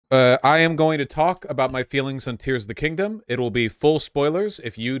I am going to talk about my feelings on Tears of the Kingdom. It will be full spoilers.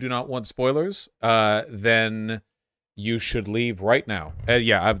 If you do not want spoilers, then you should leave right now.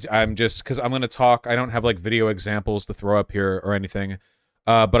 Yeah, I'm just because I'm going to talk. I don't have like video examples to throw up here or anything.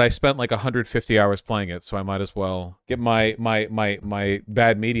 But I spent like 150 hours playing it, so I might as well get my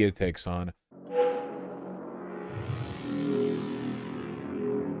bad media takes on.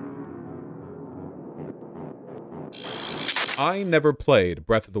 I never played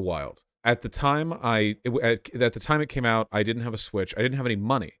Breath of the Wild. At the time at the time it came out, I didn't have a Switch. I didn't have any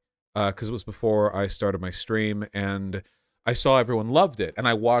money because it was before I started my stream, and I saw everyone loved it, and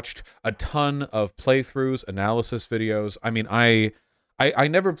I watched a ton of playthroughs, analysis videos. I mean, I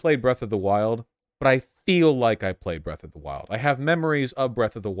never played Breath of the Wild, but I feel like I played Breath of the Wild. I have memories of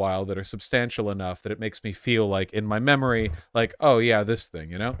Breath of the Wild that are substantial enough that it makes me feel like in my memory, like, oh yeah, this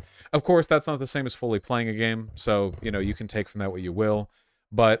thing, you know? Of course, that's not the same as fully playing a game, so, you know, you can take from that what you will.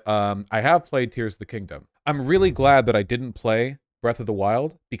 But I have played Tears of the Kingdom. I'm really glad that I didn't play Breath of the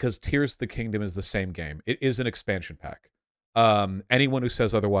Wild because Tears of the Kingdom is the same game. It is an expansion pack. Anyone who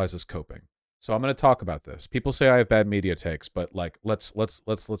says otherwise is coping. So I'm going to talk about this. People say I have bad media takes, but like let's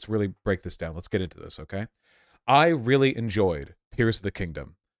really break this down. Let's get into this, okay? I really enjoyed Tears of the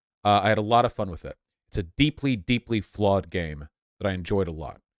Kingdom. I had a lot of fun with it. It's a deeply, deeply flawed game that I enjoyed a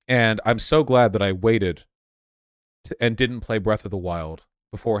lot. And I'm so glad that I waited and didn't play Breath of the Wild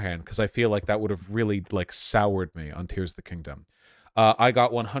beforehand, because I feel like that would have really like soured me on Tears of the Kingdom. I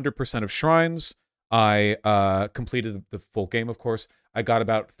got 100% of shrines. I completed the full game, of course. I got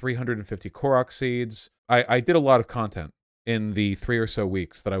about 350 Korok seeds. I did a lot of content in the 3 or so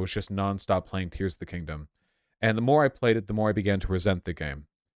weeks that I was just nonstop playing Tears of the Kingdom. And the more I played it, the more I began to resent the game.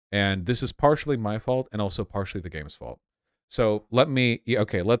 And this is partially my fault and also partially the game's fault. So let's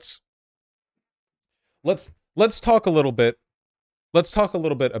talk a little bit. Let's talk a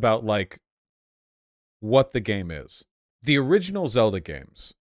little bit about like what the game is. The original Zelda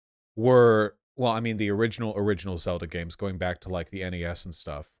games were, well, I mean, the original Zelda games going back to like the NES and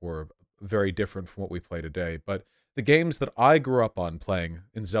stuff were very different from what we play today. But the games that I grew up on playing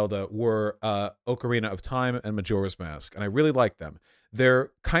in Zelda were Ocarina of Time and Majora's Mask, and I really liked them.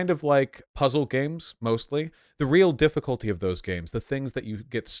 They're kind of like puzzle games, mostly. The real difficulty of those games, the things that you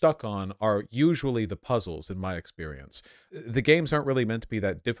get stuck on, are usually the puzzles, in my experience. The games aren't really meant to be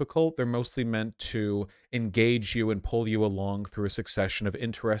that difficult. They're mostly meant to engage you and pull you along through a succession of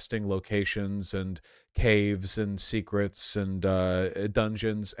interesting locations and caves and secrets and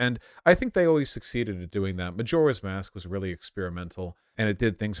dungeons, and I think they always succeeded at doing that. Majora's Mask was really experimental, and it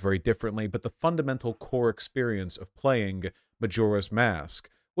did things very differently, but the fundamental core experience of playing Majora's Mask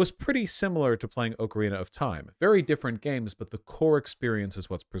was pretty similar to playing Ocarina of Time. Very different games, but the core experience is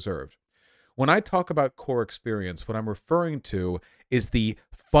what's preserved. When I talk about core experience, what I'm referring to is the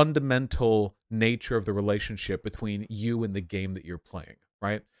fundamental nature of the relationship between you and the game that you're playing,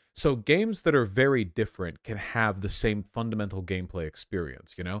 right? So games that are very different can have the same fundamental gameplay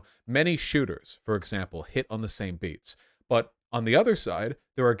experience, you know? Many shooters, for example, hit on the same beats. But on the other side,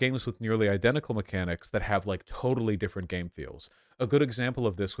 there are games with nearly identical mechanics that have like totally different game feels. A good example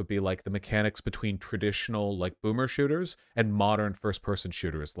of this would be like the mechanics between traditional like boomer shooters and modern first-person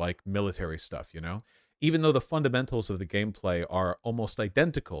shooters like military stuff, you know? Even though the fundamentals of the gameplay are almost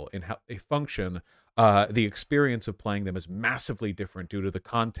identical in how they function, the experience of playing them is massively different due to the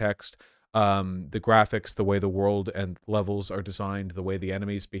context, the graphics, the way the world and levels are designed, the way the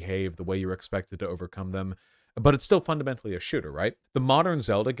enemies behave, the way you're expected to overcome them. But it's still fundamentally a shooter, right? The modern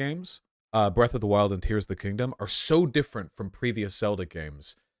Zelda games, Breath of the Wild and Tears of the Kingdom, are so different from previous Zelda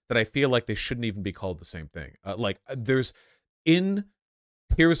games that I feel like they shouldn't even be called the same thing. In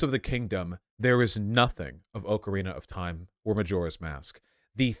Tears of the Kingdom, there is nothing of Ocarina of Time or Majora's Mask.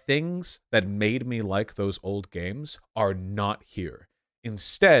 The things that made me like those old games are not here.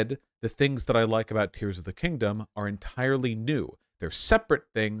 Instead, the things that I like about Tears of the Kingdom are entirely new. They're separate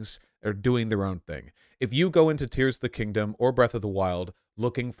things that are doing their own thing. If you go into Tears of the Kingdom or Breath of the Wild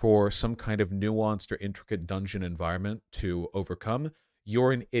looking for some kind of nuanced or intricate dungeon environment to overcome,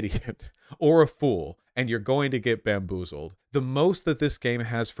 you're an idiot or a fool, and you're going to get bamboozled. The most that this game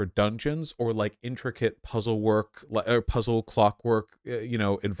has for dungeons or like intricate puzzle work, or puzzle clockwork,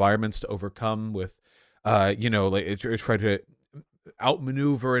 environments to overcome with, like try to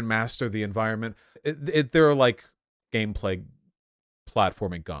outmaneuver and master the environment. There are like gameplay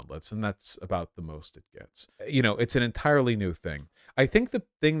platforming gauntlets, and that's about the most it gets. You know, it's an entirely new thing. I think the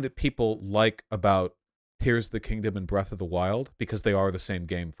thing that people like about Tears of the Kingdom and Breath of the Wild, because they are the same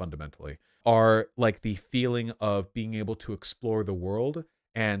game fundamentally, are like the feeling of being able to explore the world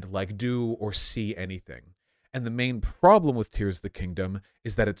and like do or see anything. And the main problem with Tears of the Kingdom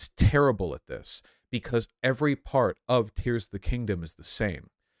is that it's terrible at this because every part of Tears of the Kingdom is the same.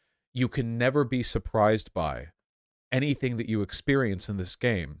 You can never be surprised by anything that you experience in this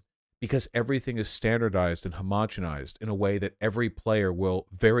game because everything is standardized and homogenized in a way that every player will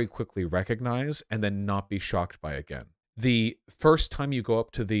very quickly recognize and then not be shocked by again. The first time you go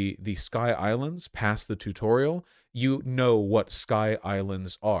up to the Sky Islands past the tutorial, you know what Sky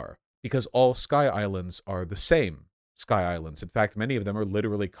Islands are because all Sky Islands are the same Sky Islands. In fact, many of them are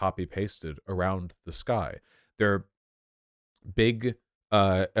literally copy-pasted around the sky. They're big,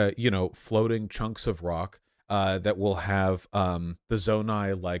 floating chunks of rock that will have the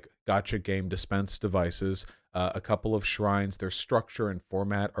Zonai like gacha game dispense devices, a couple of shrines. Their structure and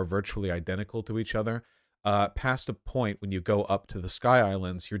format are virtually identical to each other. Past a point when you go up to the Sky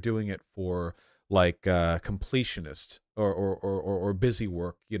Islands, you're doing it for like completionist or busy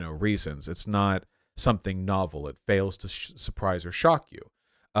work, reasons. It's not something novel. It fails to surprise or shock you.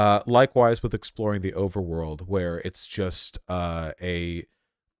 Likewise with exploring the overworld, where it's just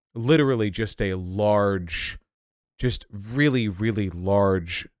literally just a large, just really, really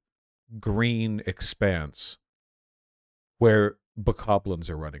large green expanse where bokoblins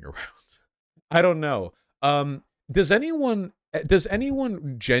are running around. I don't know. Does anyone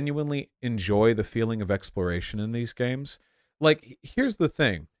genuinely enjoy the feeling of exploration in these games? Like, here's the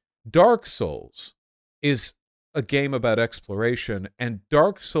thing. Dark Souls is a game about exploration, and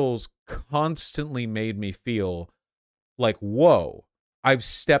Dark Souls constantly made me feel like, whoa, I've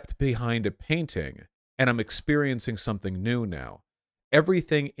stepped behind a painting and I'm experiencing something new now.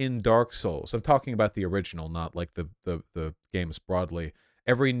 Everything in Dark Souls, I'm talking about the original, not like the games broadly.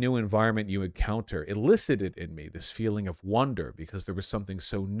 Every new environment you encounter elicited in me this feeling of wonder because there was something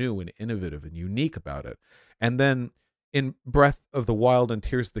so new and innovative and unique about it. And then in Breath of the Wild and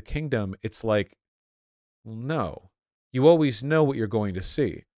Tears of the Kingdom, it's like, well, no. You always know what you're going to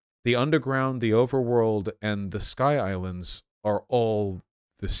see. The underground, the overworld, and the Sky Islands are all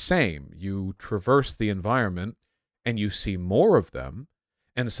the same. You traverse the environment and you see more of them,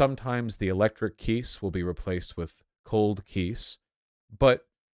 and sometimes the electric keys will be replaced with cold keys, but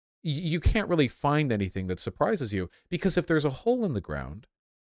you can't really find anything that surprises you because if there's a hole in the ground,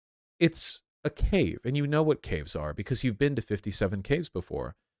 it's a cave, and you know what caves are because you've been to 57 caves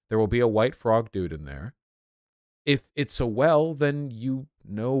before. There will be a white frog dude in there. If it's a well, then you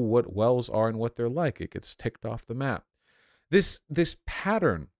know what wells are and what they're like. It gets ticked off the map. This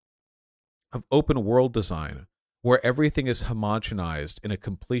pattern of open world design where everything is homogenized in a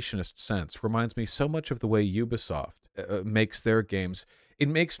completionist sense reminds me so much of the way Ubisoft makes their games. It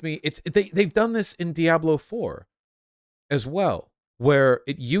makes me they've done this in Diablo 4 as well, where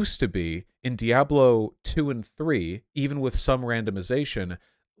it used to be in Diablo 2 and 3, even with some randomization,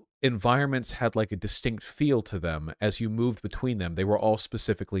 environments had like a distinct feel to them as you moved between them. They were all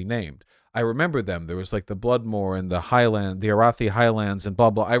specifically named. I remember them. There was like the Bloodmoor and the Highland, the Arathi Highlands and blah,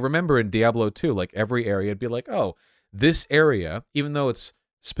 blah. I remember in Diablo 2, like every area would be like, oh, this area, even though its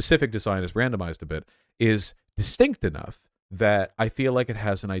specific design is randomized a bit, is distinct enough that I feel like it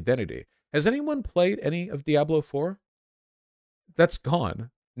has an identity. Has anyone played any of Diablo 4? That's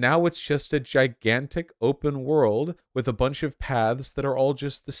gone. Now it's just a gigantic open world with a bunch of paths that are all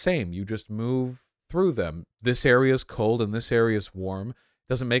just the same. You just move through them. This area is cold and this area is warm.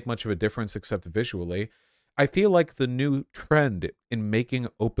 Doesn't make much of a difference except visually. I feel like the new trend in making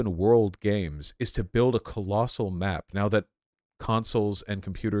open world games is to build a colossal map now that consoles and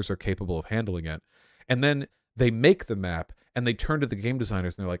computers are capable of handling it. And then they make the map and they turn to the game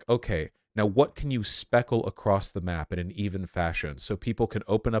designers and they're like, okay, now what can you speckle across the map in an even fashion so people can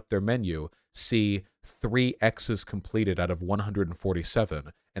open up their menu, see 3 X's completed out of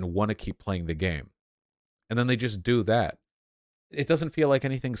 147 and want to keep playing the game. And then they just do that. It doesn't feel like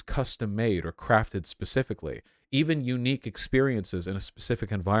anything's custom made or crafted specifically. Even unique experiences in a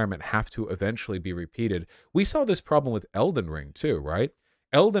specific environment have to eventually be repeated. We saw this problem with Elden Ring too, right?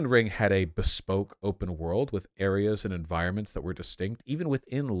 Elden Ring had a bespoke open world with areas and environments that were distinct, even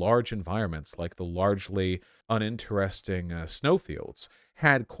within large environments, like the largely uninteresting snowfields,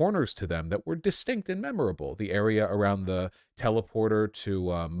 had corners to them that were distinct and memorable. The area around the teleporter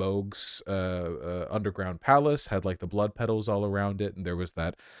to Mohg's underground palace had like the blood petals all around it, and there was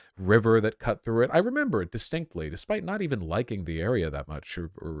that river that cut through it. I remember it distinctly, despite not even liking the area that much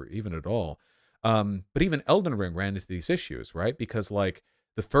or even at all. But even Elden Ring ran into these issues, right? Because like,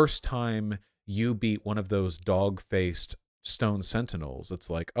 the first time you beat one of those dog-faced stone sentinels, it's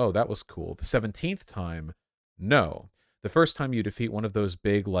like, oh, that was cool. The 17th time, no. The first time you defeat one of those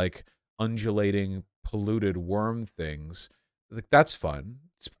big, like, undulating, polluted worm things, Like, that's fun.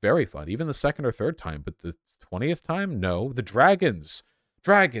 It's very fun. Even the second or third time, but the 20th time, no. The dragons.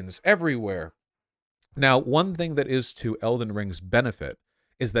 Dragons everywhere. Now, one thing that is to Elden Ring's benefit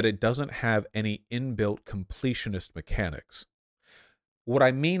is that it doesn't have any inbuilt completionist mechanics. What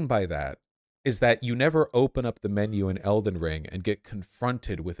I mean by that is that you never open up the menu in Elden Ring and get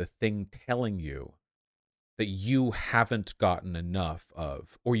confronted with a thing telling you that you haven't gotten enough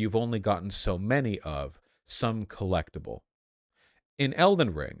of, or you've only gotten so many of, some collectible. In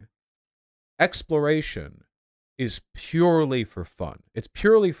Elden Ring, exploration is purely for fun. It's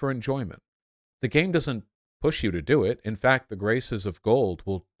purely for enjoyment. The game doesn't push you to do it. In fact, the graces of gold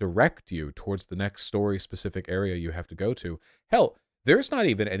will direct you towards the next story-specific area you have to go to. Hell, there's not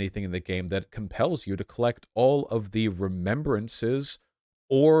even anything in the game that compels you to collect all of the remembrances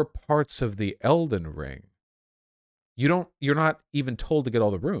or parts of the Elden Ring. You're not even told to get all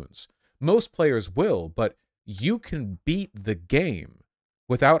the runes. Most players will, but you can beat the game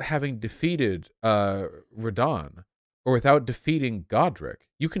without having defeated Radahn or without defeating Godric.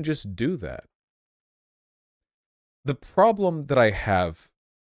 You can just do that. The problem that I have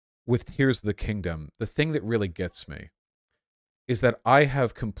with Tears of the Kingdom, the thing that really gets me, is that I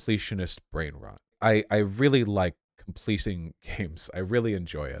have completionist brain rot. I really like completing games. I really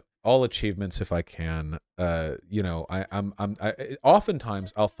enjoy it. All achievements if I can. You know,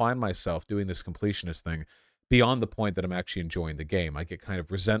 oftentimes I'll find myself doing this completionist thing beyond the point that I'm actually enjoying the game. I get kind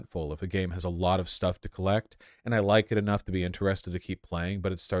of resentful if a game has a lot of stuff to collect, and I like it enough to be interested to keep playing,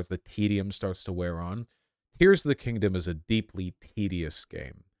 but the tedium starts to wear on. Tears of the Kingdom is a deeply tedious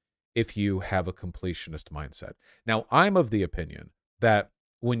game if you have a completionist mindset. Now, I'm of the opinion that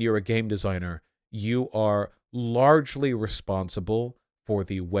when you're a game designer, you are largely responsible for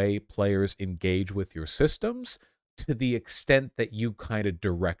the way players engage with your systems to the extent that you kind of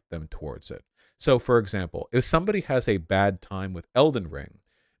direct them towards it. So, for example, if somebody has a bad time with Elden Ring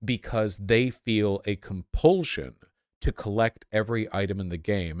because they feel a compulsion to collect every item in the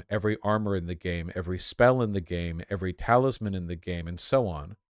game, every armor in the game, every spell in the game, every talisman in the game, and so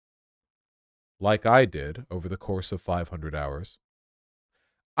on, like I did over the course of 500 hours,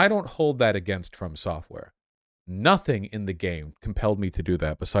 I don't hold that against From Software. Nothing in the game compelled me to do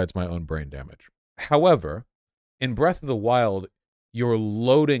that besides my own brain damage. However, in Breath of the Wild, your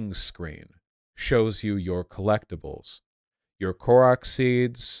loading screen shows you your collectibles, your Korok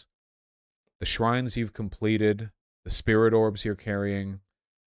seeds, the shrines you've completed, the spirit orbs you're carrying.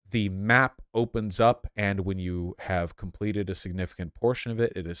 The map opens up, and when you have completed a significant portion of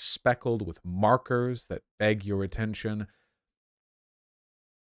it, it is speckled with markers that beg your attention.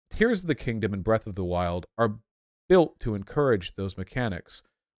 Tears of the Kingdom and Breath of the Wild are built to encourage those mechanics,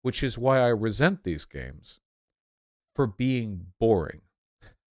 which is why I resent these games for being boring.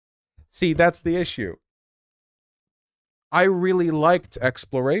 See, that's the issue. I really liked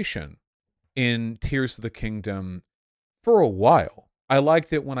exploration in Tears of the Kingdom for a while. I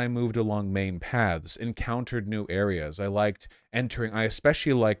liked it when I moved along main paths, encountered new areas. I liked entering. I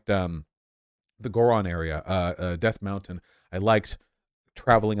especially liked the Goron area, Death Mountain. I liked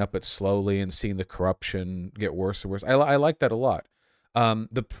traveling up it slowly and seeing the corruption get worse and worse. I like that a lot.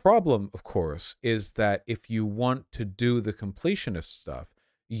 The problem, of course, is that if you want to do the completionist stuff,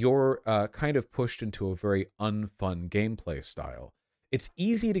 you're kind of pushed into a very unfun gameplay style. It's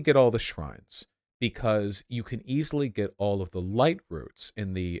easy to get all the shrines because you can easily get all of the light roots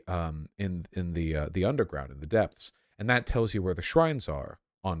in the underground, in the depths, and that tells you where the shrines are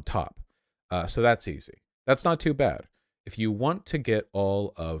on top. So that's easy. That's not too bad. If you want to get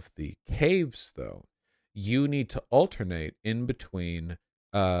all of the caves, though, you need to alternate in between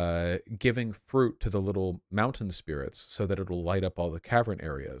giving fruit to the little mountain spirits so that it'll light up all the cavern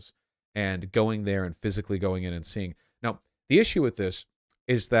areas, and going there and physically going in and seeing. Now, the issue with this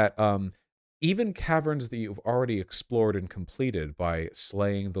is that even caverns that you've already explored and completed by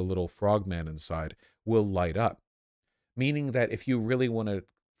slaying the little frogman inside will light up, meaning that if you really want to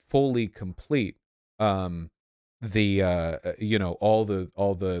fully complete you know, all the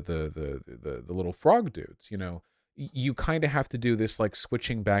little frog dudes, you know, you kind of have to do this like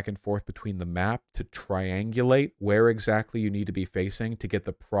switching back and forth between the map to triangulate where exactly you need to be facing to get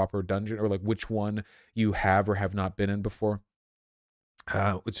the proper dungeon, or like which one you have or have not been in before,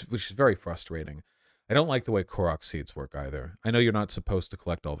 which is very frustrating. I don't like the way Korok seeds work either. I know you're not supposed to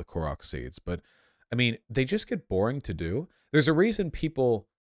collect all the Korok seeds, but I mean, they just get boring to do. There's a reason people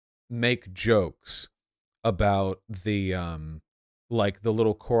make jokes about the like the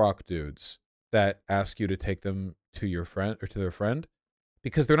little Korok dudes that ask you to take them to your friend or to their friend,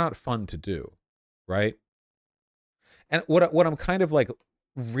 because they're not fun to do, right? And what I'm kind of like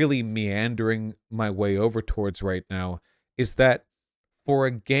really meandering my way over towards right now is that for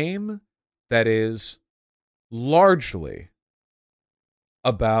a game that is largely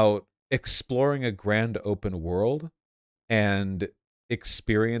about exploring a grand open world and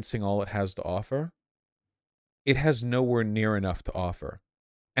experiencing all it has to offer, it has nowhere near enough to offer.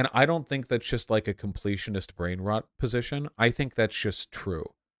 And I don't think that's just like a completionist brain rot position. I think that's just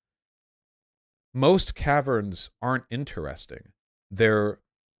true. Most caverns aren't interesting. They're,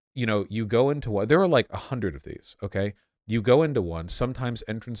 you go into one, there are like 100 of these, okay? You go into one, sometimes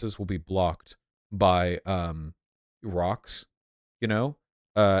entrances will be blocked by rocks, and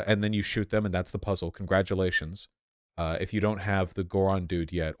then you shoot them, and that's the puzzle. Congratulations. If you don't have the Goron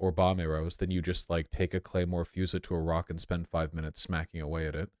dude yet or bomb arrows, then you just like take a claymore, fuse it to a rock, and spend 5 minutes smacking away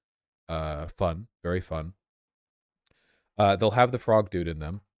at it. Fun, very fun. They'll have the frog dude in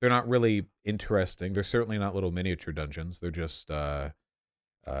them. They're not really interesting. They're certainly not little miniature dungeons. They're just kind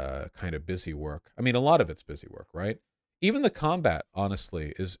of busy work. I mean, a lot of it's busy work, right? Even the combat,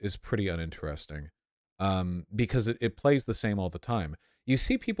 honestly, is pretty uninteresting, because it plays the same all the time. You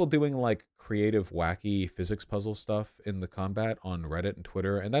see people doing like creative, wacky physics puzzle stuff in the combat on Reddit and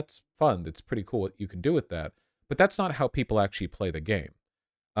Twitter, and that's fun. It's pretty cool what you can do with that. But that's not how people actually play the game,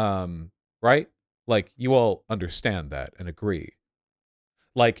 right? Like, you all understand that and agree.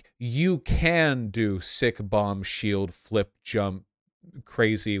 Like, you can do sick bomb, shield, flip, jump,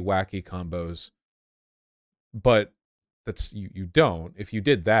 crazy, wacky combos, but you don't. If you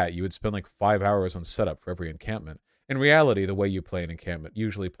did that, you would spend like 5 hours on setup for every encampment. In reality, the way you play an encampment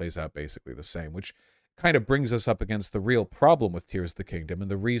usually plays out basically the same, which kind of brings us up against the real problem with Tears of the Kingdom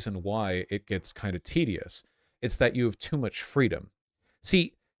and the reason why it gets kind of tedious. It's that you have too much freedom.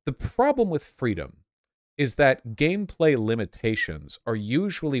 See, the problem with freedom is that gameplay limitations are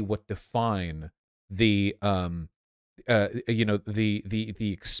usually what define the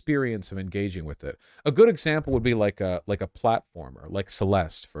the experience of engaging with it. A good example would be like a platformer, like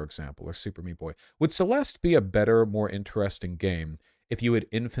Celeste, for example, or Super Meat Boy. Would Celeste be a better, more interesting game if you had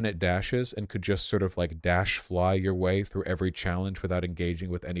infinite dashes and could just sort of like dash fly your way through every challenge without engaging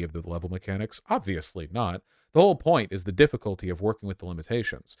with any of the level mechanics? Obviously not. The whole point is the difficulty of working with the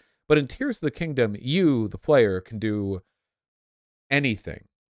limitations. But in Tears of the Kingdom, you, the player, can do anything.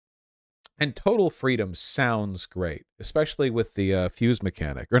 And total freedom sounds great, especially with the fuse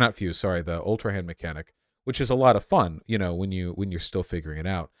mechanic, or not fuse, sorry, the ultra hand mechanic, which is a lot of fun, when you're still figuring it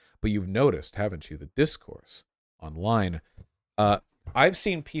out. But you've noticed, haven't you, the discourse online. I've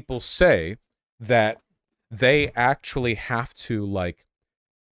seen people say that they actually have to like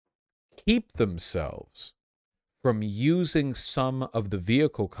keep themselves from using some of the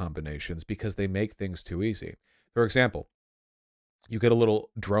vehicle combinations because they make things too easy. For example, you get a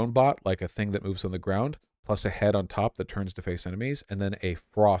little drone bot, like a thing that moves on the ground, plus a head on top that turns to face enemies, and then a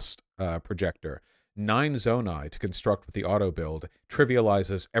frost projector. 9 zonai to construct with the auto build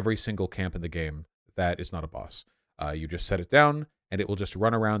trivializes every single camp in the game that is not a boss. You just set it down, and it will just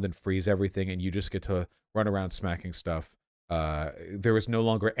run around and freeze everything, and you just get to run around smacking stuff. There is no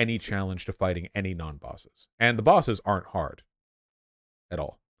longer any challenge to fighting any non-bosses. And the bosses aren't hard at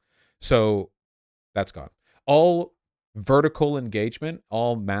all. So that's gone. All vertical engagement,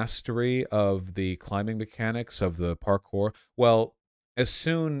 all mastery of the climbing mechanics of the parkour, well, as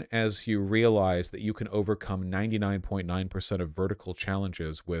soon as you realize that you can overcome 99.9% of vertical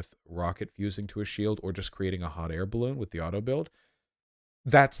challenges with rocket fusing to a shield or just creating a hot air balloon with the auto build,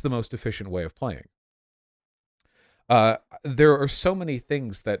 that's the most efficient way of playing. There are so many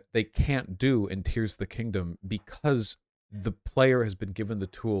things that they can't do in Tears of the Kingdom because the player has been given the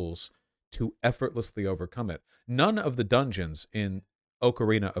tools to effortlessly overcome it. None of the dungeons in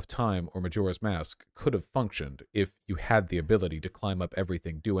Ocarina of Time or Majora's Mask could have functioned if you had the ability to climb up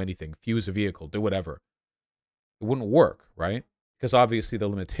everything, do anything, fuse a vehicle, do whatever. It wouldn't work, right? Because obviously the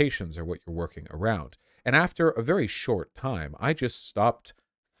limitations are what you're working around. And after a very short time, I just stopped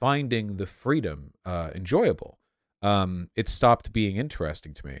finding the freedom enjoyable. It stopped being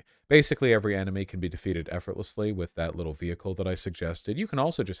interesting to me. Basically, every enemy can be defeated effortlessly with that little vehicle that I suggested. You can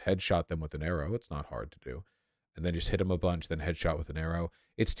also just headshot them with an arrow. It's not hard to do. And then just hit them a bunch, then headshot with an arrow.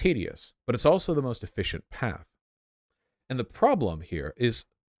 It's tedious, but it's also the most efficient path. And the problem here is,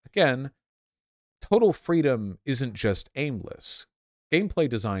 again, total freedom isn't just aimless. Gameplay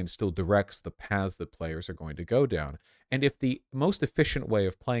design still directs the paths that players are going to go down. And if the most efficient way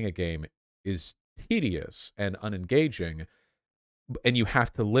of playing a game is tedious and unengaging, and you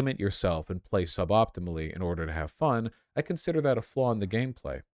have to limit yourself and play suboptimally in order to have fun, I consider that a flaw in the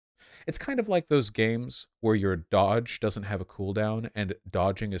gameplay. It's kind of like those games where your dodge doesn't have a cooldown and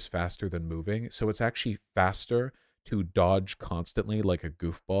dodging is faster than moving, so it's actually faster to dodge constantly like a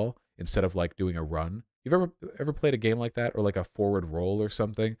goofball instead of like doing a run. You've ever played a game like that, or like a forward roll or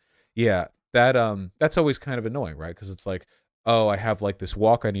something? Yeah, that's always kind of annoying, right? Because it's like, oh, I have like this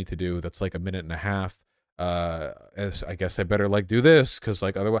walk I need to do that's like a minute and a half. As I guess I better like do this because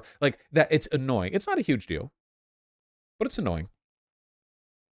like otherwise, like that, it's annoying. It's not a huge deal, but it's annoying.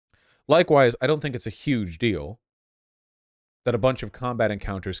 Likewise, I don't think it's a huge deal that a bunch of combat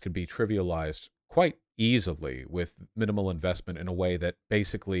encounters could be trivialized quite easily with minimal investment in a way that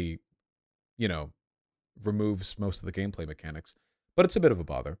basically, you know, removes most of the gameplay mechanics. But it's a bit of a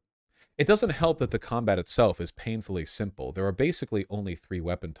bother. It doesn't help that the combat itself is painfully simple. There are basically only 3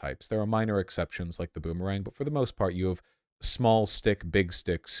 weapon types. There are minor exceptions like the boomerang, but for the most part, you have small stick, big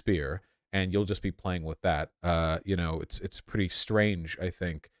stick, spear, and you'll just be playing with that. It's pretty strange, I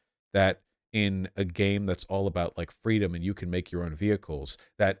think, that in a game that's all about like freedom and you can make your own vehicles,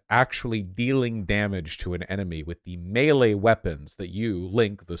 that actually dealing damage to an enemy with the melee weapons that you,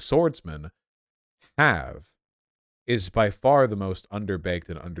 Link, the swordsman, have is by far the most underbaked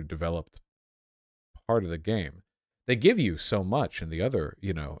and underdeveloped part of the game. They give you so much in the other,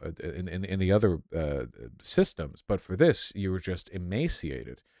 in the other systems, but for this, you were just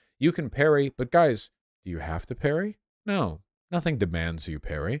emaciated. You can parry, but guys, do you have to parry? No, nothing demands you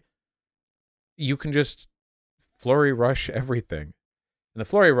parry. You can just flurry rush everything. And the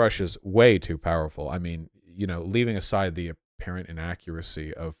flurry rush is way too powerful. I mean, leaving aside the apparent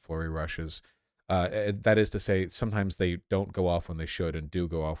inaccuracy of flurry rushes, that is to say, sometimes they don't go off when they should and do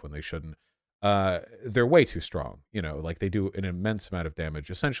go off when they shouldn't. They're way too strong. Like they do an immense amount of damage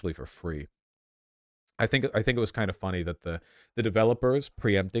essentially for free. I think it was kind of funny that the developers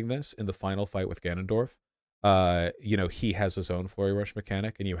preempting this in the final fight with Ganondorf, he has his own flurry rush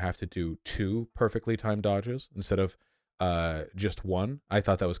mechanic, and you have to do 2 perfectly timed dodges instead of just 1. I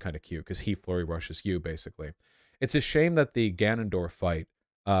thought that was kind of cute because he flurry rushes you basically. It's a shame that the Ganondorf fight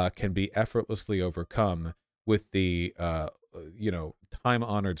can be effortlessly overcome with the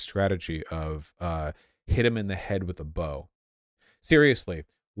time-honored strategy of hit him in the head with a bow. Seriously,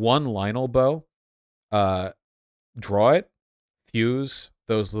 1 Lionel bow, draw it, fuse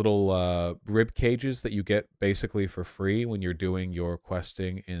those little rib cages that you get basically for free when you're doing your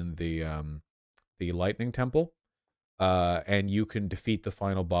questing in the Lightning Temple, and you can defeat the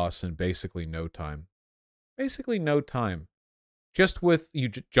final boss in basically no time. Basically no time. Just with, you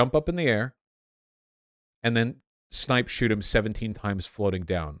jump up in the air, and then snipe shoot him 17 times floating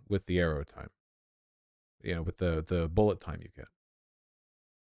down with the arrow time. With the bullet time you get.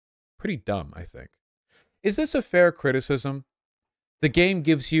 Pretty dumb, I think. Is this a fair criticism? The game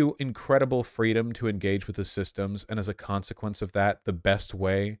gives you incredible freedom to engage with the systems, and as a consequence of that, the best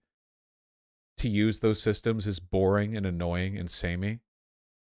way to use those systems is boring and annoying and samey.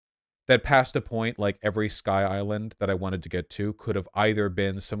 That past a point, like every Sky Island that I wanted to get to could have either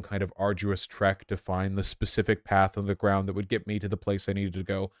been some kind of arduous trek to find the specific path on the ground that would get me to the place I needed to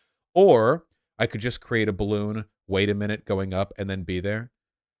go, or I could just create a balloon, wait a minute going up, and then be there.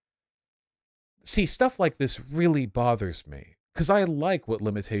 See, stuff like this really bothers me, because I like what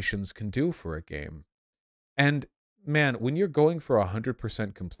limitations can do for a game. And, man, when you're going for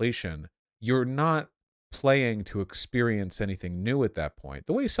 100% completion, you're not playing to experience anything new at that point,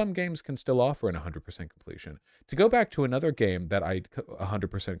 the way some games can still offer an 100% completion. To go back to another game that I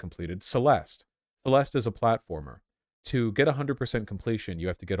 100% completed, Celeste. Celeste is a platformer. To get 100% completion, you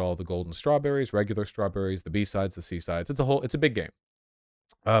have to get all the golden strawberries, regular strawberries, the B-sides, the C-sides. It's a big game.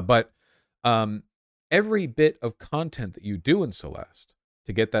 But every bit of content that you do in Celeste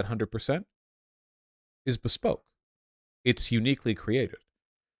to get that 100% is bespoke. It's uniquely created.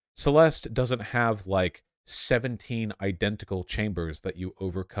 Celeste doesn't have like 17 identical chambers that you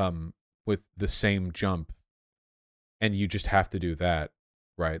overcome with the same jump, and you just have to do that,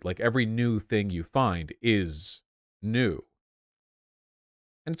 right? Like every new thing you find is new,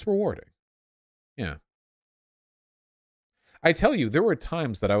 and it's rewarding. Yeah. I tell you, there were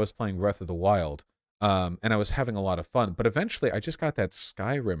times that I was playing Breath of the Wild, and I was having a lot of fun, but eventually I just got that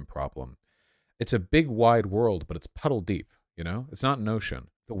Skyrim problem. It's a big, wide world, but it's puddle deep, It's not an ocean.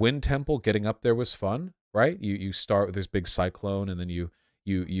 The Wind Temple, getting up there was fun, right? You start with this big cyclone, and then you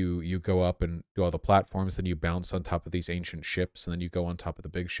go up and do all the platforms, then you bounce on top of these ancient ships, and then you go on top of the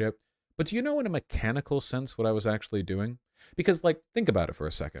big ship. But do you know in a mechanical sense what I was actually doing? Because, like, think about it for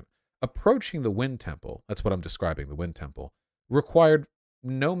a second. Approaching the Wind Temple, that's what I'm describing, the Wind Temple, required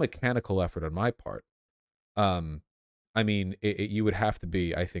no mechanical effort on my part. I mean, you would have to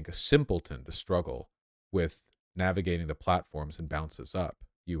be, I think, a simpleton to struggle with navigating the platforms and bounces up.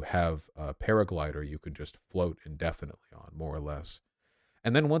 You have a paraglider you can just float indefinitely on, more or less.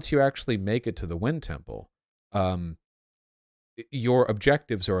 And then once you actually make it to the Wind Temple, your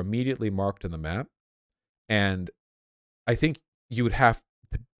objectives are immediately marked on the map. And I think you would have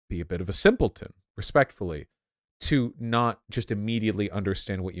to be a bit of a simpleton, respectfully, to not just immediately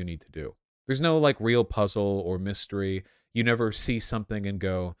understand what you need to do. There's no like real puzzle or mystery. You never see something and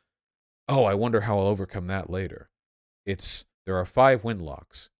go, oh, I wonder how I'll overcome that later. It's there are 5 wind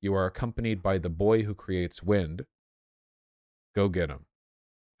locks. You are accompanied by the boy who creates wind. Go get them.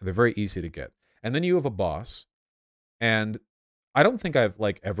 They're very easy to get. And then you have a boss, and I don't think I've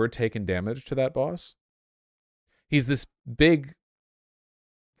like ever taken damage to that boss. He's this big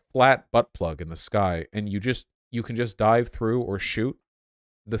flat butt plug in the sky, and you can just dive through or shoot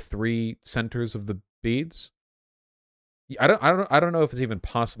the 3 centers of the beads. I don't know if it's even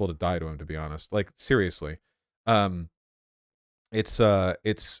possible to die to him, to be honest. Like seriously. Um it's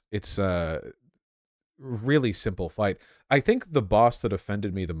really simple fight. I think the boss that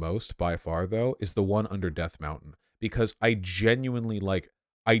offended me the most by far though is the one under Death Mountain, because I genuinely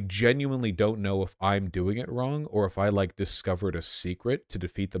don't know if I'm doing it wrong or if I like discovered a secret to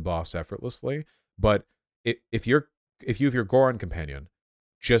defeat the boss effortlessly. But if you have your Goron companion,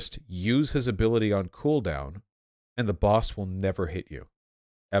 just use his ability on cooldown and the boss will never hit you.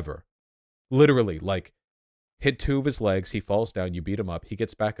 Ever. Literally, like, hit 2 of his legs, he falls down, you beat him up, he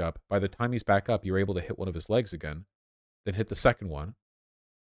gets back up. By the time he's back up, you're able to hit one of his legs again, then hit the second one,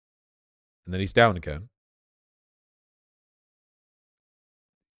 and then he's down again.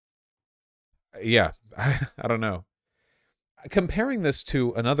 Yeah, I don't know. Comparing this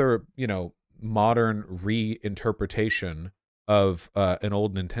to another, modern reinterpretation of an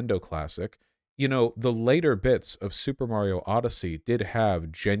old Nintendo classic, the later bits of Super Mario Odyssey did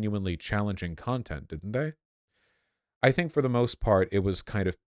have genuinely challenging content, didn't they? I think for the most part, it was kind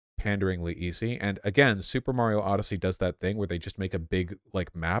of panderingly easy. And again, Super Mario Odyssey does that thing where they just make a big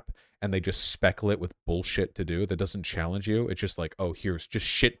like map and they just speckle it with bullshit to do that doesn't challenge you. It's just like, oh, here's just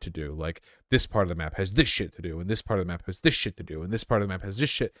shit to do. Like this part of the map has this shit to do, and this part of the map has this shit to do, and this part of the map has this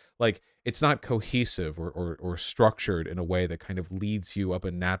shit. Like it's not cohesive or structured in a way that kind of leads you up a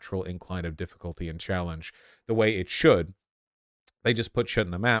natural incline of difficulty and challenge the way it should. They just put shit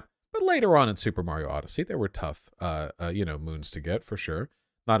in the map. But later on in Super Mario Odyssey, there were tough, moons to get for sure.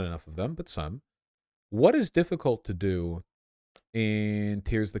 Not enough of them, but some. What is difficult to do in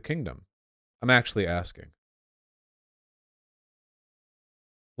Tears of the Kingdom? I'm actually asking.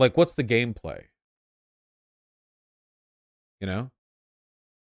 Like, what's the gameplay? You know?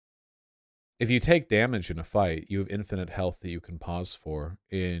 If you take damage in a fight, you have infinite health that you can pause for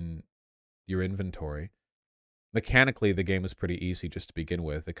in your inventory. Mechanically, the game is pretty easy just to begin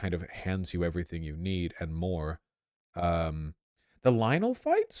with. It kind of hands you everything you need and more. The Lionel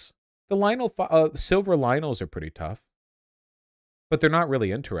fights? The silver Lionels are pretty tough. But they're not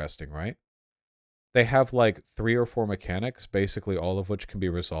really interesting, right? They have like 3 or 4 mechanics, basically all of which can be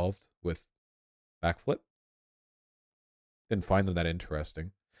resolved with backflip. Didn't find them that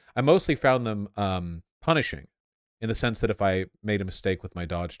interesting. I mostly found them punishing, in the sense that if I made a mistake with my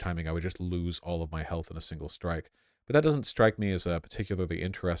dodge timing, I would just lose all of my health in a single strike. But that doesn't strike me as a particularly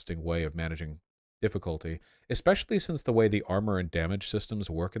interesting way of managing difficulty, especially since the way the armor and damage systems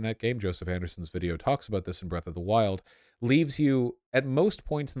work in that game, Joseph Anderson's video talks about this in Breath of the Wild, leaves you, at most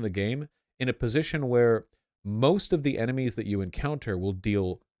points in the game, in a position where most of the enemies that you encounter will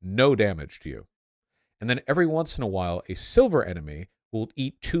deal no damage to you. And then every once in a while, a silver enemy will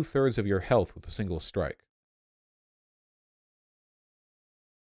eat 2/3 of your health with a single strike.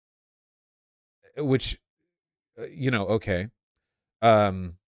 Which, okay.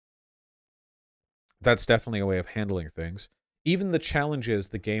 That's definitely a way of handling things. Even the challenges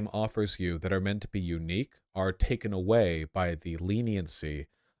the game offers you that are meant to be unique are taken away by the leniency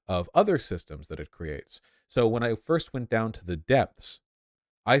of other systems that it creates. So when I first went down to the depths,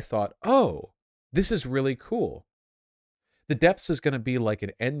 I thought, oh, this is really cool. The depths is going to be like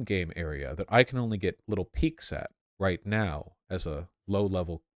an end game area that I can only get little peeks at right now as a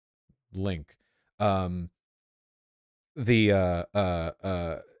low-level Link. Because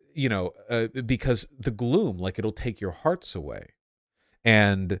the gloom, like, it'll take your hearts away.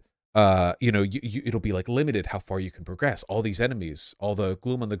 And, it'll be, like, limited how far you can progress. All these enemies, all the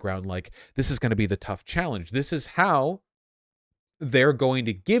gloom on the ground, like, this is going to be the tough challenge. This is how they're going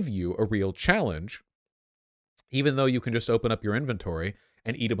to give you a real challenge, even though you can just open up your inventory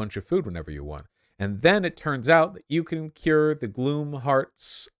and eat a bunch of food whenever you want. And then it turns out that you can cure the gloom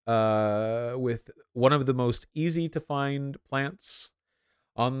hearts with one of the most easy to find plants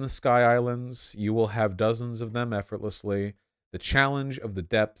on the Sky Islands. You will have dozens of them effortlessly. The challenge of the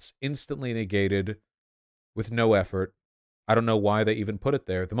depths instantly negated with no effort. I don't know why they even put it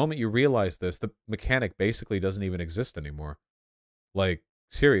there. The moment you realize this, the mechanic basically doesn't even exist anymore. Like,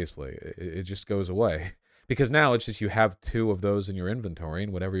 seriously, it just goes away. Because now it's just you have two of those in your inventory,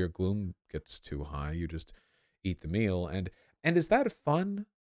 and whenever your gloom gets too high, you just eat the meal. And is that fun?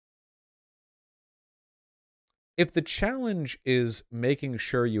 If the challenge is making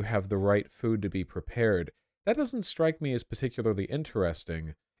sure you have the right food to be prepared, that doesn't strike me as particularly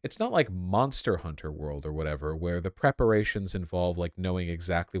interesting. It's not like Monster Hunter World or whatever, where the preparations involve like knowing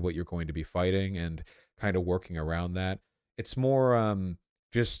exactly what you're going to be fighting and kind of working around that. It's more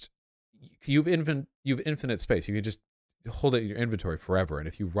just you've infinite space. You can just hold it in your inventory forever, and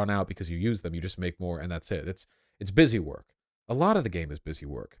if you run out because you use them, you just make more, and that's it. It's busy work. A lot of the game is busy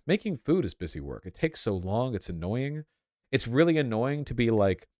work. Making food is busy work. It takes so long. It's annoying. It's really annoying to be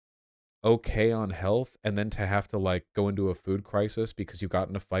like okay on health and then to have to like go into a food crisis because you got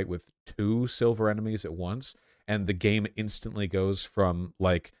in a fight with two silver enemies at once, and the game instantly goes from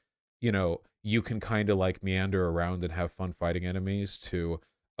like, you can kind of like meander around and have fun fighting enemies to,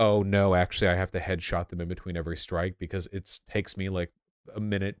 oh no, actually I have to headshot them in between every strike because it takes me like a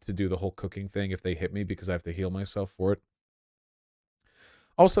minute to do the whole cooking thing if they hit me because I have to heal myself for it.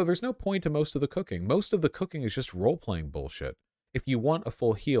 Also, there's no point to most of the cooking. Most of the cooking is just role-playing bullshit. If you want a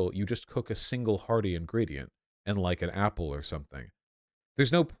full heal, you just cook a single hearty ingredient and like an apple or something.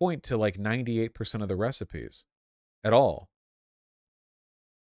 There's no point to like 98% of the recipes at all.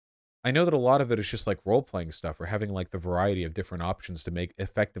 I know that a lot of it is just like role-playing stuff or having like the variety of different options to make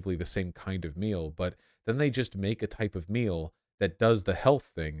effectively the same kind of meal, but then they just make a type of meal that does the health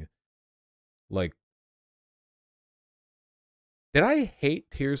thing. Like, did I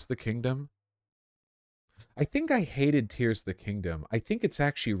hate Tears of the Kingdom? I think I hated Tears of the Kingdom. I think it's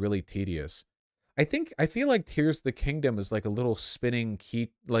actually really tedious. I feel like Tears of the Kingdom is like a little spinning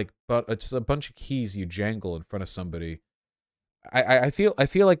key, like, but it's a bunch of keys you jangle in front of somebody. I feel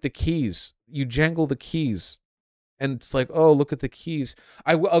like the keys, you jangle the keys, and it's like, oh, look at the keys.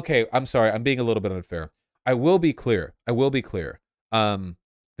 Okay, I'm sorry, I'm being a little bit unfair. I will be clear. I will be clear. The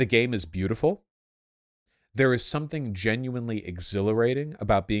game is beautiful. There is something genuinely exhilarating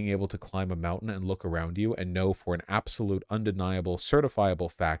about being able to climb a mountain and look around you and know for an absolute, undeniable,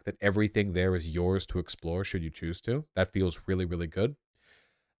 certifiable fact that everything there is yours to explore should you choose to. That feels really, really good.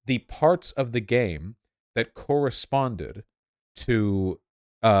 The parts of the game that corresponded to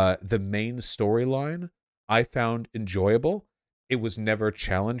the main storyline, I found enjoyable. It was never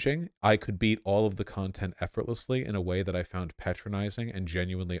challenging. I could beat all of the content effortlessly in a way that I found patronizing and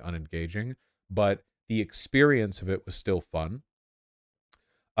genuinely unengaging, but the experience of it was still fun.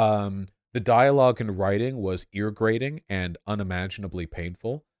 The dialogue and writing was ear-grating and unimaginably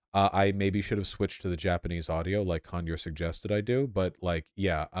painful. I maybe should have switched to the Japanese audio like Kanye suggested I do, but like,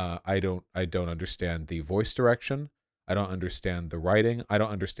 yeah, I don't understand the voice direction. I don't understand the writing. I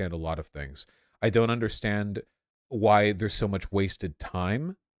don't understand a lot of things. I don't understand why there's so much wasted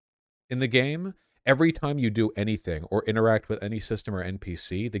time in the game. Every time you do anything or interact with any system or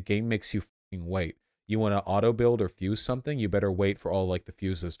NPC, the game makes you fucking wait. You want to auto build or fuse something, you better wait for all like the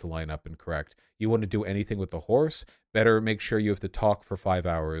fuses to line up and correct. You want to do anything with the horse, better make sure you have to talk for 5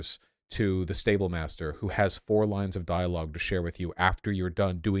 hours to the stable master who has 4 lines of dialogue to share with you after you're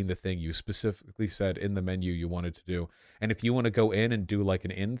done doing the thing you specifically said in the menu you wanted to do. And if you want to go in and do like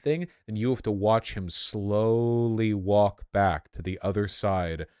an in thing, then you have to watch him slowly walk back to the other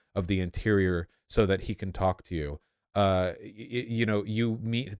side of the interior so that he can talk to you. You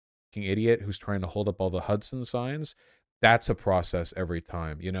meet idiot who's trying to hold up all the Hudson signs. That's a process every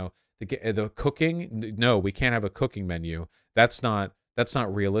time. The cooking. No, we can't have a cooking menu. That's not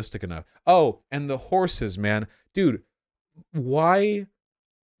realistic enough. Oh, and the horses, man, dude. Why?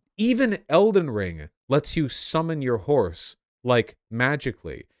 Even Elden Ring lets you summon your horse like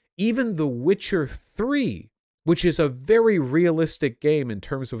magically. Even The Witcher 3, which is a very realistic game in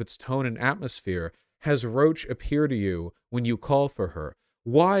terms of its tone and atmosphere, has Roach appear to you when you call for her.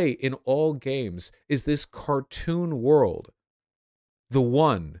 Why in all games is this cartoon world the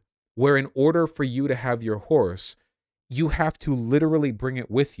one where in order for you to have your horse, you have to literally bring it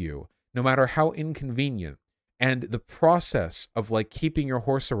with you, no matter how inconvenient? And the process of like keeping your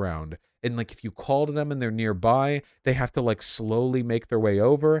horse around, and like if you call to them and they're nearby, they have to like slowly make their way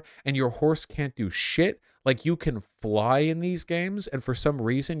over, and your horse can't do shit. Like you can fly in these games, and for some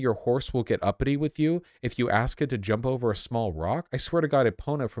reason your horse will get uppity with you if you ask it to jump over a small rock. I swear to God,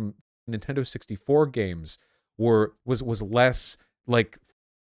 Epona from Nintendo 64 games was less like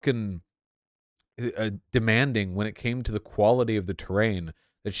fucking demanding when it came to the quality of the terrain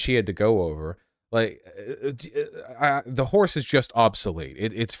that she had to go over. Like the horse is just obsolete.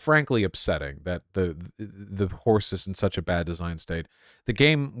 It's frankly upsetting that the horse is in such a bad design state. The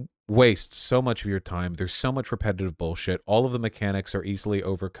game wastes so much of your time. There's so much repetitive bullshit. All of the mechanics are easily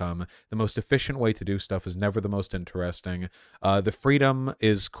overcome. The most efficient way to do stuff is never the most interesting. The freedom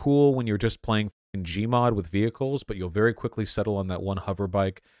is cool when you're just playing Gmod with vehicles, but you'll very quickly settle on that one hover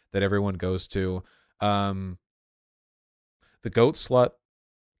bike that everyone goes to. The goat slut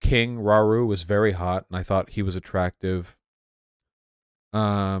King Raru was very hot, and I thought he was attractive.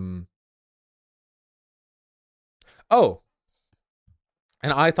 Oh,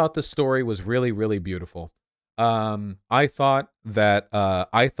 and I thought the story was really, really beautiful. I thought that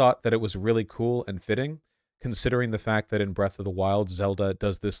it was really cool and fitting, considering the fact that in Breath of the Wild, Zelda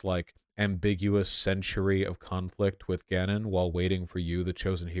does this like ambiguous century of conflict with Ganon while waiting for you, the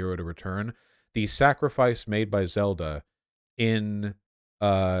chosen hero, to return. The sacrifice made by Zelda in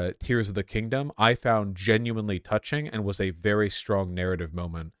Tears of the Kingdom, I found genuinely touching and was a very strong narrative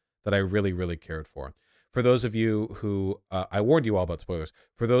moment that I really, really cared for. For those of you who, I warned you all about spoilers.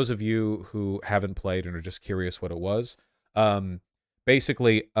 For those of you who haven't played and are just curious what it was,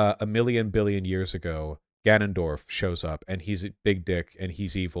 basically, a million billion years ago, Ganondorf shows up, and he's a big dick, and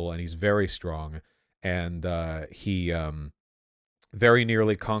he's evil, and he's very strong, and he very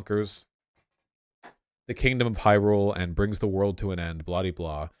nearly conquers the kingdom of Hyrule and brings the world to an end,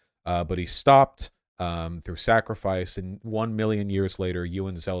 blah-de-blah. But he's stopped through sacrifice, and 1,000,000 years later, you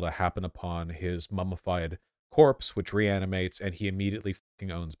and Zelda happen upon his mummified corpse, which reanimates, and he immediately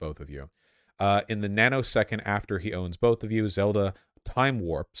fucking owns both of you. In the nanosecond after he owns both of you, Zelda time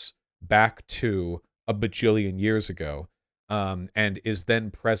warps back to a bajillion years ago, and is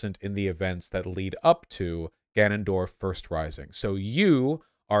then present in the events that lead up to Ganondorf first rising. So you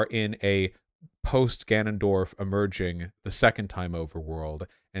are in a post-Ganondorf emerging the second time over world,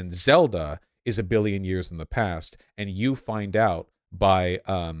 and Zelda is a billion years in the past, and you find out by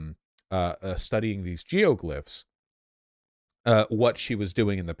studying these geoglyphs what she was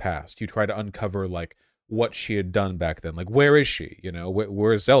doing in the past. You try to uncover, like, what she had done back then. Like, where is she? You know,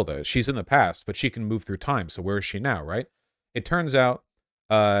 where's Zelda? She's in the past, but she can move through time, so where is she now, right? It turns out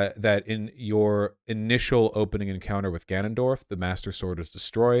that in your initial opening encounter with Ganondorf, the Master Sword is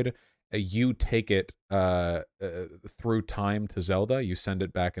destroyed. You take it through time to Zelda. You send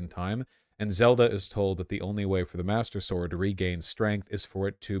it back in time. And Zelda is told that the only way for the Master Sword to regain strength is for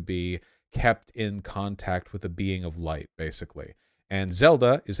it to be kept in contact with a being of light, basically. And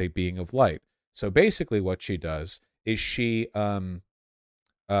Zelda is a being of light. So basically what she does is she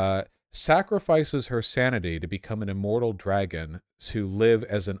sacrifices her sanity to become an immortal dragon to live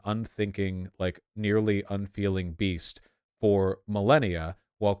as an unthinking, like nearly unfeeling beast for millennia,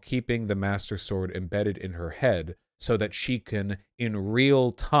 while keeping the Master Sword embedded in her head so that she can, in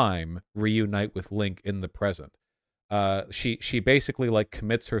real time, reunite with Link in the present. She basically like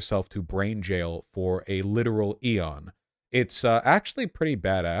commits herself to brain jail for a literal eon. It's actually pretty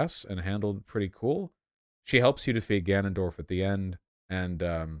badass and handled pretty cool. She helps you defeat Ganondorf at the end, and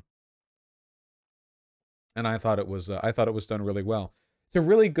I thought it was done really well. It's a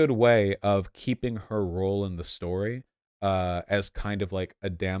really good way of keeping her role in the story as kind of like a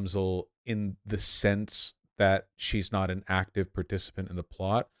damsel in the sense that she's not an active participant in the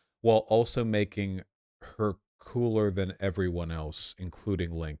plot, while also making her cooler than everyone else,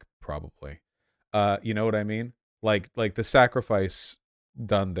 including Link, probably. You know what I mean? Like the sacrifice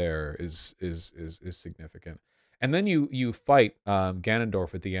done there is significant. And then you fight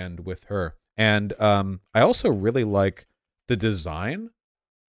Ganondorf at the end with her. And I also really like the design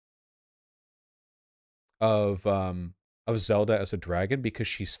of Zelda as a dragon, because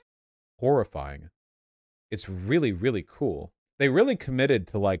she's horrifying. It's really, really cool. They really committed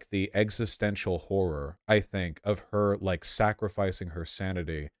to like the existential horror, I think, of her like sacrificing her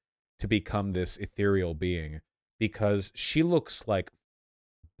sanity to become this ethereal being, because she looks like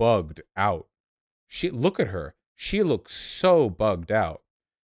bugged out. Look at her. She looks so bugged out.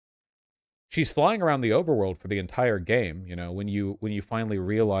 She's flying around the overworld for the entire game. You know, when you finally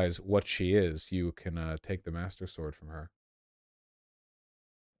realize what she is, you can take the Master Sword from her.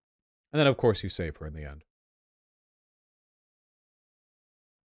 And then, of course, you save her in the end.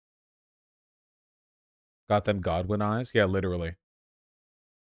 Got them Godwin eyes? Yeah, literally.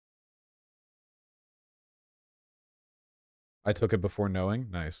 I took it before knowing.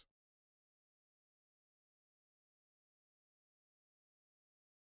 Nice.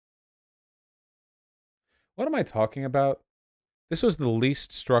 What am I talking about? This was the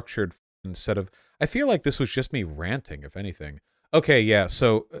least structured set of... I feel like this was just me ranting, if anything. Okay, yeah,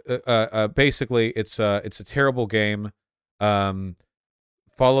 so basically it's a terrible game.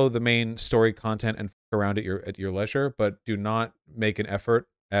 follow the main story content and around at your leisure, but do not make an effort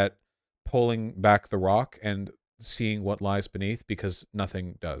at pulling back the rock and seeing what lies beneath, because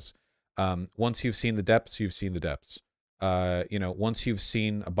nothing does. Once you've seen the depths, you've seen the depths. Once you've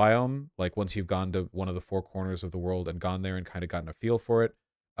seen a biome, like once you've gone to one of the four corners of the world and gone there and kind of gotten a feel for it,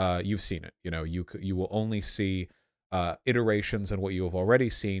 you've seen it. You will only see iterations on what you have already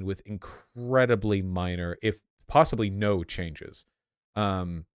seen with incredibly minor, if possibly no changes.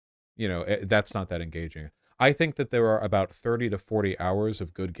 That's not that engaging. I think that there are about 30 to 40 hours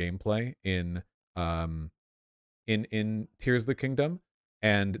of good gameplay in Tears of the Kingdom,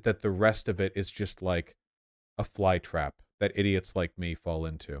 and that the rest of it is just like a fly trap that idiots like me fall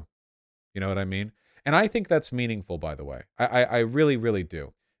into. You know what I mean? And I think that's meaningful, by the way. I really, really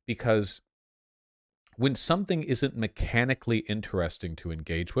do. Because when something isn't mechanically interesting to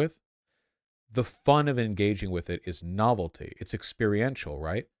engage with, the fun of engaging with it is novelty. It's experiential,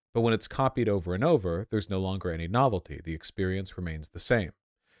 right? But when it's copied over and over, there's no longer any novelty. The experience remains the same.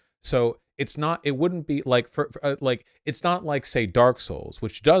 So it wouldn't be like, it's not like, say, Dark Souls,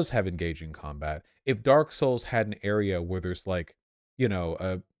 which does have engaging combat. If Dark Souls had an area where there's like,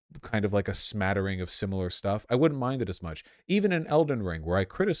 a kind of like a smattering of similar stuff, I wouldn't mind it as much. Even in Elden Ring, where I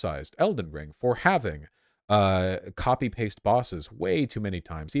criticized Elden Ring for having copy-paste bosses way too many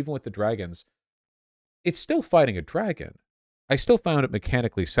times, even with the dragons, it's still fighting a dragon. I still found it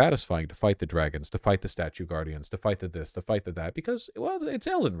mechanically satisfying to fight the dragons, to fight the statue guardians, to fight the this, to fight the that, because, well, it's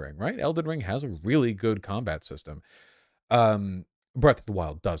Elden Ring, right? Elden Ring has a really good combat system. Breath of the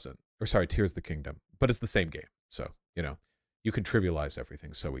Wild doesn't. Or sorry, Tears of the Kingdom. But it's the same game. So, you can trivialize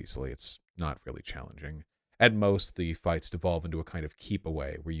everything so easily. It's not really challenging. At most, the fights devolve into a kind of keep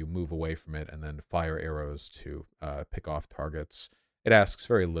away, where you move away from it and then fire arrows to pick off targets. It asks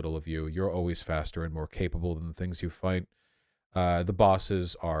very little of you. You're always faster and more capable than the things you fight. The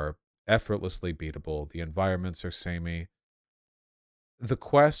bosses are effortlessly beatable. The environments are samey. The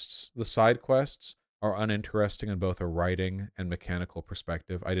side quests, are uninteresting in both a writing and mechanical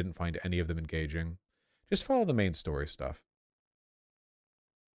perspective. I didn't find any of them engaging. Just follow the main story stuff.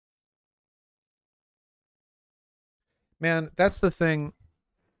 Man, that's the thing.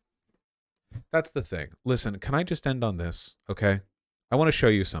 That's the thing. Listen, can I just end on this, okay? I want to show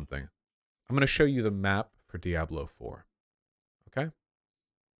you something. I'm going to show you the map for Diablo 4. Okay?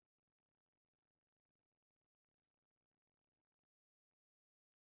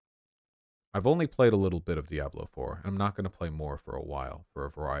 I've only played a little bit of Diablo 4. I'm not going to play more for a while for a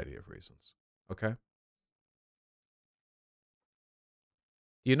variety of reasons. Okay?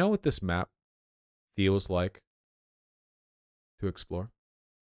 Do you know what this map feels like to explore?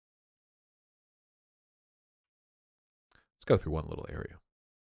 Let's go through one little area.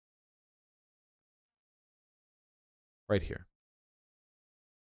 Right here.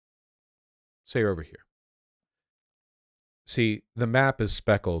 Say you're over here. See, the map is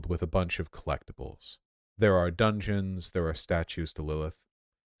speckled with a bunch of collectibles. There are dungeons, there are statues to Lilith.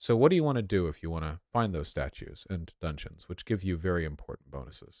 So what do you want to do if you want to find those statues and dungeons, which give you very important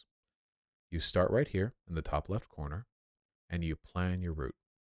bonuses? You start right here in the top left corner, and you plan your route.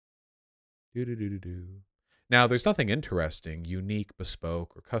 Now, there's nothing interesting, unique,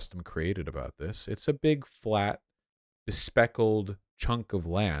 bespoke, or custom created about this. It's a big, flat, bespeckled chunk of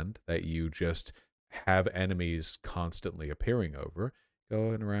land that you just have enemies constantly appearing over,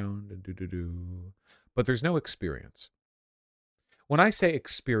 going around and but there's no experience. When I say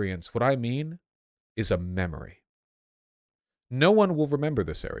experience, what I mean is a memory. No one will remember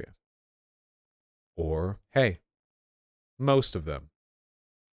this area. Or, hey, most of them.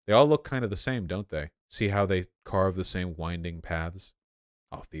 They all look kind of the same, don't they? See how they carve the same winding paths?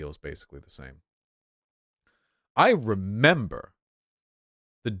 All feels basically the same. I remember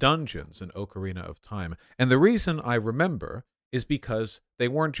the dungeons in Ocarina of Time. And the reason I remember is because they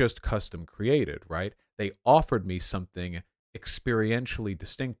weren't just custom created, right? They offered me something experientially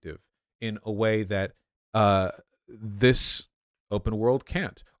distinctive in a way that this open world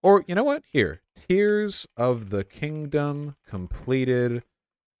can't. Or, you know what? Here, Tears of the Kingdom completed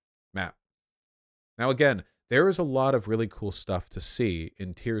map. Now, again, there is a lot of really cool stuff to see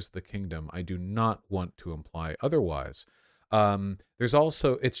in Tears of the Kingdom. I do not want to imply otherwise. There's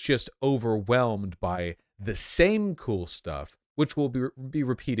also, it's just overwhelmed by the same cool stuff, which will be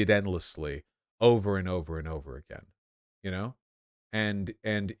repeated endlessly over and over and over again, and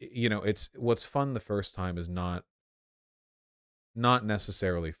it's what's fun the first time is not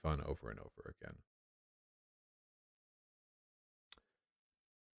necessarily fun over and over again.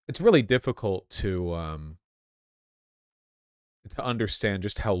 It's really difficult to understand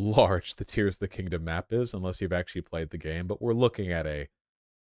just how large the Tears of the Kingdom map is unless you've actually played the game, but we're looking at a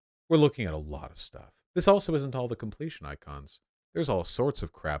We're looking at a lot of stuff. This also isn't all the completion icons. There's all sorts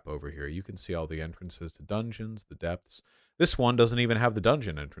of crap over here. You can see all the entrances to dungeons, the depths. This one doesn't even have the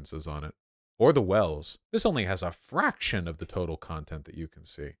dungeon entrances on it. Or the wells. This only has a fraction of the total content that you can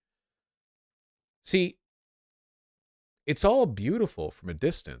see. See, it's all beautiful from a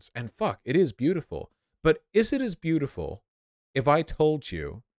distance. And fuck, it is beautiful. But is it as beautiful if I told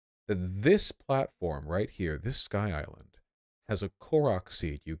you that this platform right here, this Sky Island, has a Korok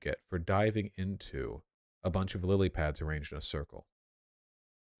seed you get for diving into a bunch of lily pads arranged in a circle?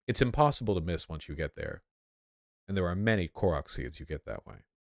 It's impossible to miss once you get there. And there are many Korok seeds you get that way.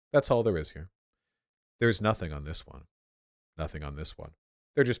 That's all there is here. There's nothing on this one. Nothing on this one.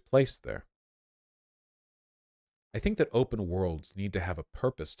 They're just placed there. I think that open worlds need to have a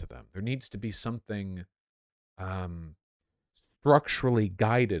purpose to them. There needs to be something structurally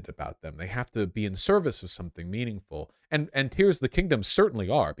guided about them. They have to be in service of something meaningful. And Tears of the Kingdom certainly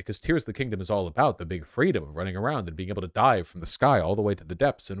are, because Tears of the Kingdom is all about the big freedom of running around and being able to dive from the sky all the way to the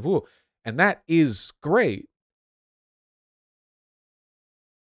depths and woo. And that is great.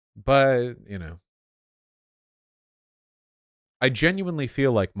 But, you know, I genuinely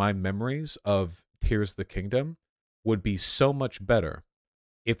feel like my memories of Tears of the Kingdom would be so much better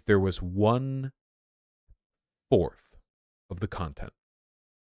if there was 1/4 of the content.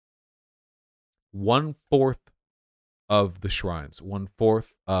 1/4 of the shrines,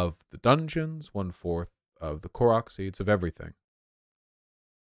 1/4 of the dungeons, 1/4 of the Korok seeds, of everything.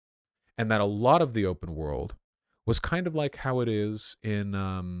 And that a lot of the open world was kind of like how it is in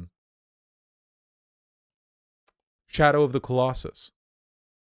Shadow of the Colossus.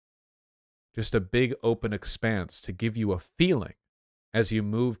 Just a big open expanse to give you a feeling as you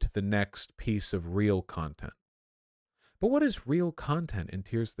move to the next piece of real content. But what is real content in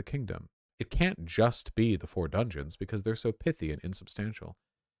Tears of the Kingdom? It can't just be the 4 dungeons because they're so pithy and insubstantial.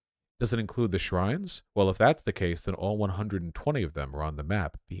 Does it include the shrines? Well, if that's the case, then all 120 of them are on the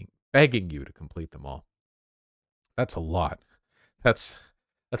map, begging you to complete them all. That's a lot. That's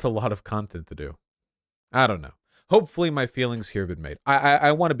a lot of content to do. I don't know. Hopefully my feelings here have been made.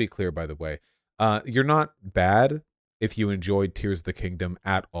 I want to be clear, by the way. You're not bad if you enjoyed Tears of the Kingdom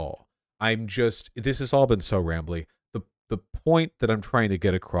at all. This has all been so rambly. The point that I'm trying to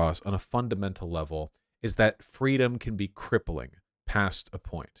get across on a fundamental level is that freedom can be crippling past a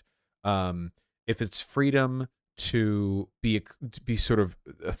point. If it's freedom to be sort of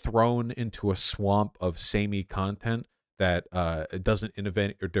thrown into a swamp of samey content that doesn't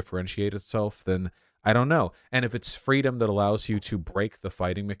innovate or differentiate itself, then I don't know. And if it's freedom that allows you to break the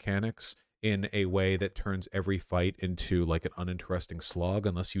fighting mechanics in a way that turns every fight into like an uninteresting slog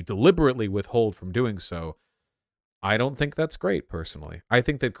unless you deliberately withhold from doing so, I don't think that's great, personally. I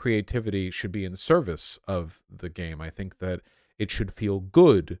think that creativity should be in service of the game. I think that it should feel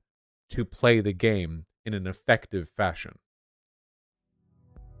good to play the game in an effective fashion.